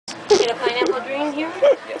Get a pineapple dream here?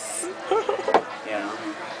 Yes. Yeah.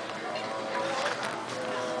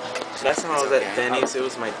 Last time I was at Denny's, it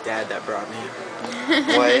was my dad that brought me.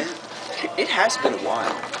 What? It has been a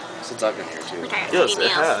while since I've been here too. Okay, Yes, it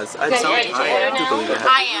has. I You ready to order do now? believe it has.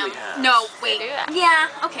 I am. No, wait. Yeah,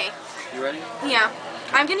 okay. You ready? Yeah.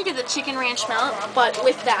 I'm gonna get the chicken ranch melt, but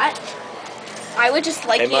with that, I would just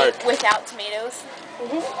like Hey, Mark. it without tomatoes.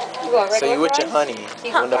 You want regular So you with your fries? honey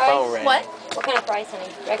Seasoned when the phone fries? rang. What? What kind of fries, honey?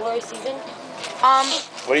 Regular or seasoned?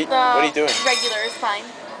 What are you doing? Regular is fine.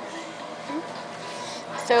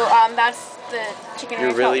 So that's the chicken You're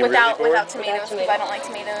ranch really, melt without really bored? without tomatoes because I don't like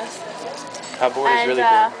tomatoes. How bored is And really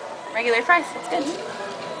bored? regular fries. That's good.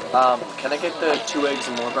 Can I get the 2 eggs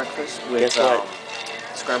and more breakfast with Guess what?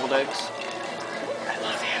 scrambled eggs? I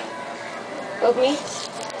love you. Both meats?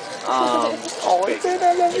 Oh, bacon.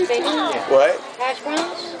 I love you. Bacon? What? Hash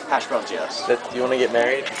browns? Hash browns, yes. You want to get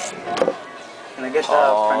married? Can I get the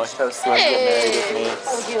French toast? You want to get married with me?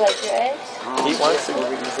 Would you like your eggs? He wants to.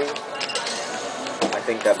 I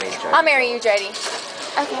think that means I'll marry you, JD.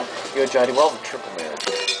 Okay. Yo, Jody, we'll have a triple marriage.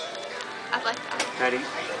 I'd like that. Ready?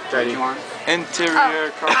 Ready? Interior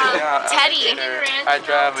crocodile. Teddy. I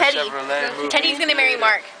drive a Teddy. Chevrolet movie. Teddy's gonna marry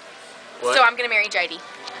Mark. What? So I'm gonna marry JD.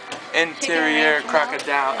 Interior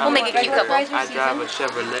crocodile. We'll make a cute couple. I drive a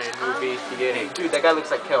Chevrolet movie. Hey, dude, that guy looks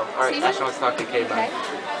like Kel. Alright, Ashton wants to talk to K about it.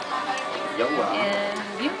 Yo,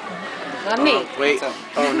 And you? Not me. Wait.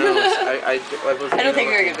 Oh no. I wasn't. I don't think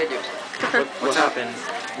you're a good video. What happened?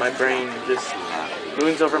 My brain just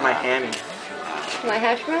moons over my hammy. My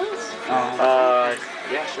hash browns?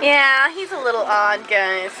 Yeah, sure. Yeah, he's a little odd,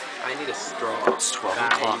 guys. I need a straw. It's 12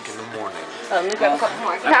 o'clock in the morning. Let me grab a couple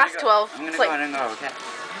more. Past 12. I'm gonna It's go like, ahead and go, okay?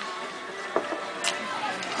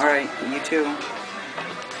 Alright, you too.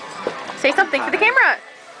 say something for the camera.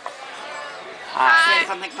 Say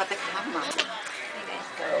something about the camera.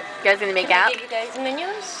 You guys gonna make out? Give you guys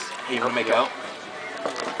menus? Hey, you wanna make out?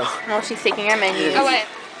 Oh, she's taking our menus. Oh, wait.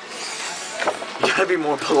 You gotta be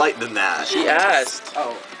more polite than that. She asked.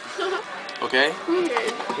 Oh. Okay?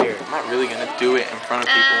 Here, I'm not really gonna do it in front of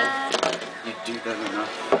people. You do that enough.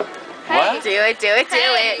 What? Do it, do it, do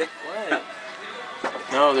it. What?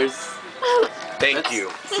 No, there's... Thank you.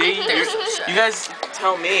 See, you guys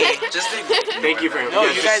tell me. Just thank you for him. No,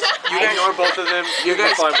 you guys ignore both of them. You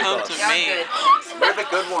guys Fine with come us. to me. We're the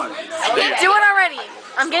good ones. Do it already.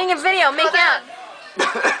 I'm getting a video. Make out.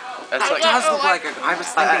 That's It like... does look like a, I was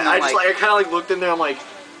thinking I kind of like looked in there. I'm like,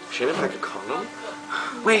 Shannon packed a condom.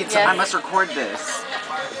 wait, so Yes. I must record this.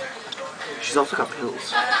 She's also got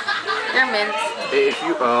pills. They're mints. If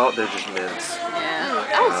you they're just mints.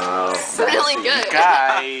 Yeah. Really good.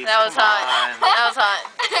 Guys, That was come hot. on. That was hot.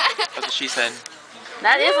 That's what she said.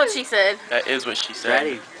 That is what she said. That is what she said.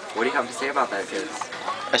 Ready? What do you have to say about that, kids?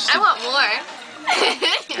 I want more.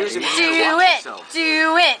 Here's a Do mirror, watch it. yourself.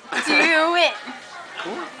 Do it. Do it.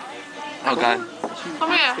 Oh god.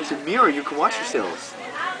 Come here. There's a mirror. You can watch yourselves.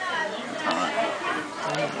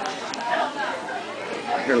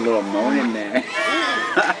 I hear a little moan in there.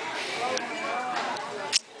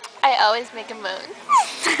 I always make a moan.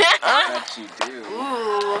 Bet you do.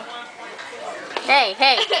 Ooh. Hey,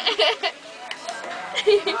 hey.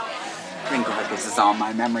 Thank God this is on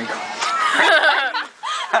my memory card.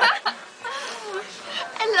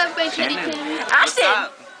 I love my kitty Shannon, kitty. what's Ashton.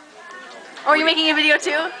 up? Oh, are you making a video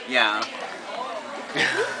too? Yeah.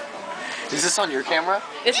 Is this on your camera?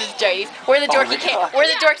 This is Jay's. We're the dorky we're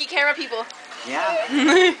the dorky camera people. Yeah.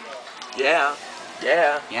 Yeah.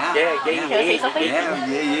 Yeah. Yeah. Yeah. Can I say something?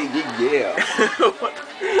 Yeah.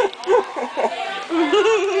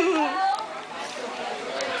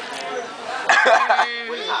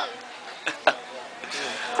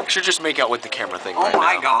 I should just make out with the camera thing Oh right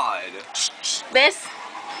my now. God. This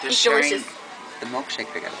They're is sharing delicious. the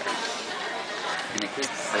milkshake together. And a kiss.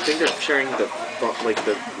 I think they're sharing the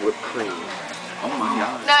whipped cream. Oh my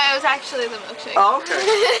God. No, it was actually the milkshake. Oh, okay.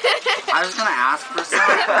 I was gonna ask for some,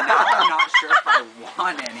 but now I'm not sure if I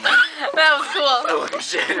want any. That was cool. I like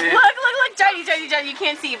Shannon. Look, Johnny, you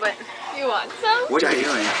can't see, but you want some? What are you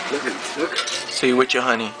doing? Look. So you with your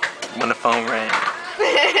honey when the phone rang.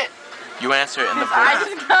 You answer it in the I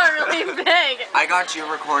voice. just got really big. I got you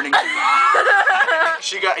recording.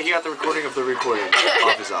 He got the recording of the recording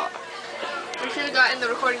off his op. We should have gotten the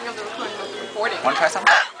recording of the recording of the recording. Wanna try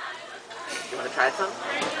something? You wanna try some?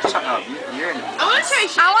 Shut up. You're in. I want to try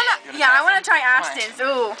Shannon. I want to try Ashton's.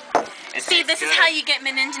 Ooh. It See, tastes this is good. how you get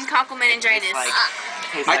meningococcal meningitis.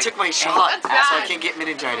 Tastes I like took my shot, That's so I bad. can't get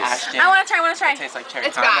meningitis. Ashton. I want to try. It tastes like cherry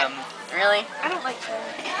It's bad. condom. Really? I don't like cherry.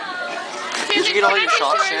 Did you get all your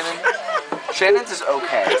shots, Shannon? Shannon's is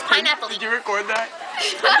okay. It's pineapple. Did you record that?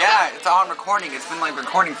 Yeah, it's on recording. It's been like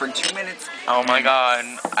recording for 2 minutes. Oh my god,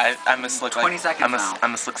 I must look 20 seconds now. I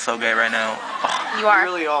must look so gay right now. You are.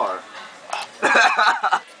 really are.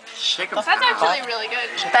 Jacob's That's out. actually really good.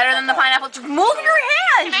 Better than the pineapple. Just move your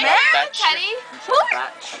hands, Can I man. share it with Teddy?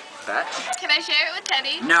 Batch? Can I share it with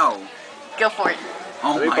Teddy? No. Go for it.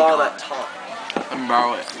 Oh Let me my borrow god. that top. Let me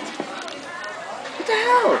borrow it. What the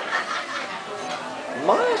hell?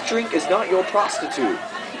 My drink is not your prostitute.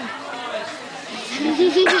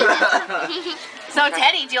 So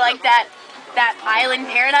Teddy, do you like that island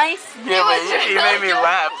paradise? Yeah, but you made me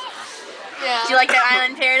laugh. Yeah. Do you like that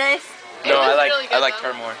island paradise? No, was I really good, liked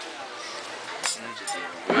though. her more.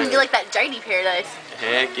 Do you like that Jidey paradise?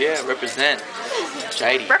 Heck yeah, represent.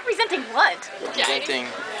 Jidey. Representing what? Representing.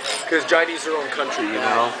 Because Jaidy's her own country, you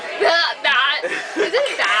know. That. Is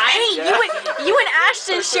it that? Hey, you and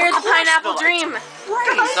Ashton shared the pineapple dream.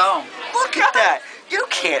 So, Look at that. You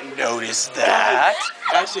can't notice that.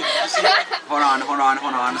 Actually, you see that? hold on.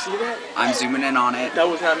 See that? I'm zooming in on it. That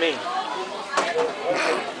was not me.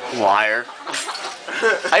 Liar.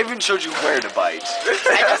 I even showed you where to bite.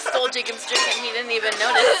 I just stole Jacob's drink and he didn't even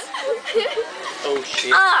notice. Oh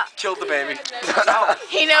shit. Ah, Killed the baby.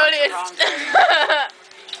 he noticed.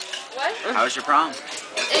 What? How was your prom?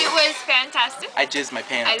 It was fantastic. I jizzed my I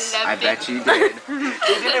pants. loved I it. bet you did.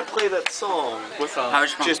 They didn't play that song. What song? How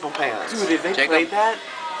was your prom? Just my pants. Dude, if they Jacob. played that,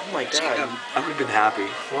 oh my god. Jacob. I would have been happy.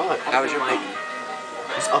 What? How was your prom?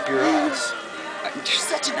 It's up your ass. You're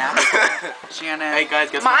such an asshole. Shannon. Hey guys,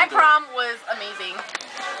 guess My what I'm doing? prom was amazing.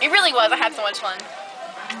 It really was. I had so much fun.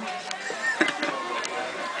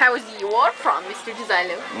 How was your prom, Mr.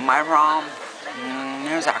 Desilo? My prom,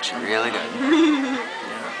 it was actually really good.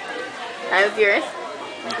 How was yours?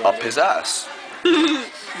 Up his ass.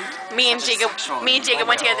 Me and Jacob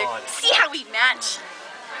went together. See how we match.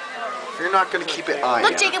 You're not gonna keep it on.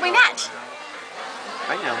 Look, Jacob, we match.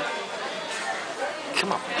 I know.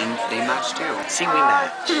 Come on. And they matched too. See, we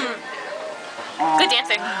match. Good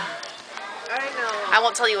dancing. I know. I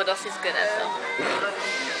won't tell you what else he's good at, though.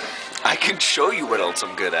 I can show you what else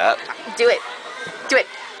I'm good at. Do it. Do it.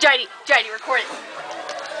 Jidey, record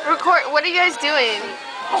it. Record. What are you guys doing?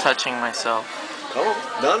 Touching myself. Oh,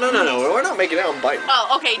 no. We're not making out. I'm biting.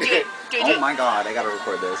 Oh, okay, do it. Do it. Oh my god, I gotta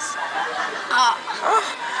record this.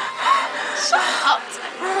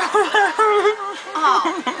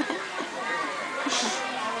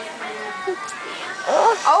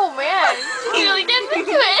 Oh man, he really gets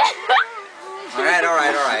into it.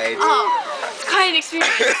 Alright. Oh, it's quite an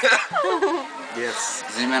experience. Yes.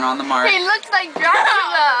 Zoom in on the mark. He looks like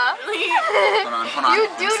Dracula. Hold on. You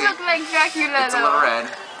Let do me see. look like Dracula It's a little though. red.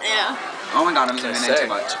 Yeah. Oh my god, I'm zooming in say? too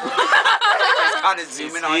much. Just gotta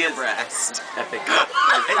zoom in on your breast. Epic.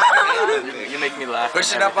 You make me laugh.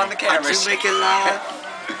 Push and it up on the everything. camera. To make it laugh.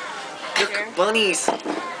 Look, bunnies.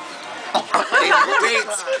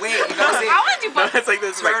 Wait, you gotta say I want to do No, both. it's like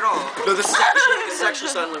this. Like, turtle. No, this is actually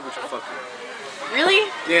sign language for fucking. Really?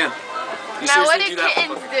 Yeah. You Now what seriously do that for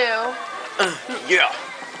kittens fucking- do? Yeah.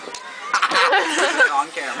 On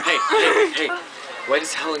camera. Hey. Why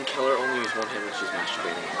does Helen Keller only use one hand when she's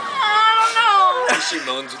masturbating? I don't know. She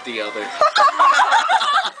moans with the other.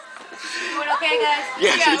 Doing okay, guys?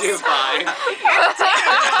 Yeah, she did fine.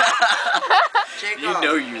 Jacob. You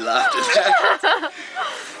know you laughed at that.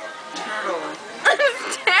 Turtle.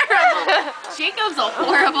 It's terrible. Jacob's a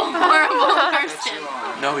horrible person.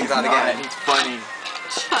 no, he's Not not. again. He's funny.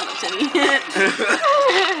 Shut up, Teddy.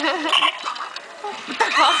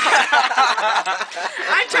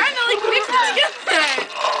 I'm trying to like mix it together.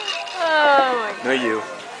 Oh my No, you.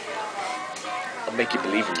 I'll make you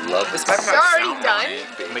believe you love this. god. You're already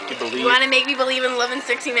done. Make you believe. You want to make me believe in love and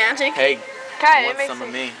sexy magic? Hey, God, it want makes some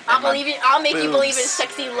of me? I'll make you believe in boobs.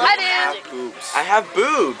 sexy love I and do. magic. Boobs. I have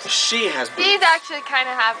boobs. She has boobs. These actually kind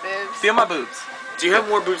of have boobs. Feel my boobs. Do you have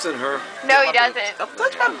more boobs than her? No, he doesn't. Don't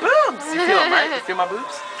touch my boobs. You feel them, right? You feel my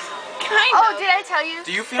boobs? Kind Oh, of. did I tell you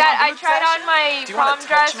Do you feel that my I boobs, tried on Ashley? my Do you wanna prom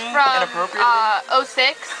dress touch me from inappropriately?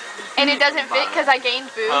 06 and it doesn't fit because I gained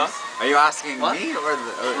boobs? Huh? Are you asking What? me or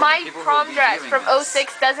the My people who prom will be dress viewing from this?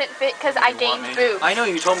 06 doesn't fit because I You want gained me? boobs. I know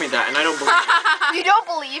you told me that, and I don't believe. You don't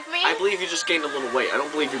believe me? I believe you just gained a little weight. I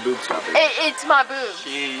don't believe your boobs got big. It's my boobs.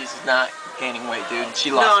 She's not gaining weight, dude. She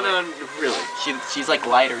No, lost no, weight. really. She's like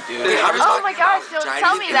lighter, dude. Dude, I'm Oh my gosh, don't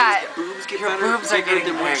tell me that. Boobs get Your better. boobs are getting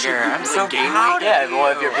than when she bigger. I'm like, so gain proud weight. Yeah, well,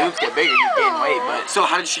 if your boobs get bigger, you gain weight, but So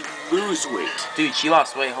how did she lose weight? dude, she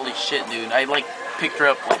lost weight. Holy shit, dude. I like picked her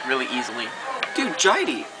up like really easily. Dude,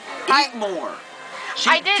 Jidey, eat more.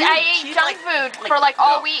 I did. Dude, I ate she's junk like- food for like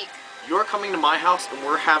all no. week. You're coming to my house and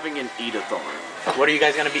we're having an eat-a-thon. What are you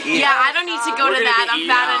guys gonna be eating? Yeah, I don't need to go to that. I'm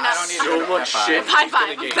fat enough. So much shit. High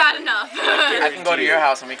five. I'm fat enough. I can go to your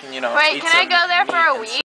house and we can, you know. Wait, eat can I some go there for a meat and week?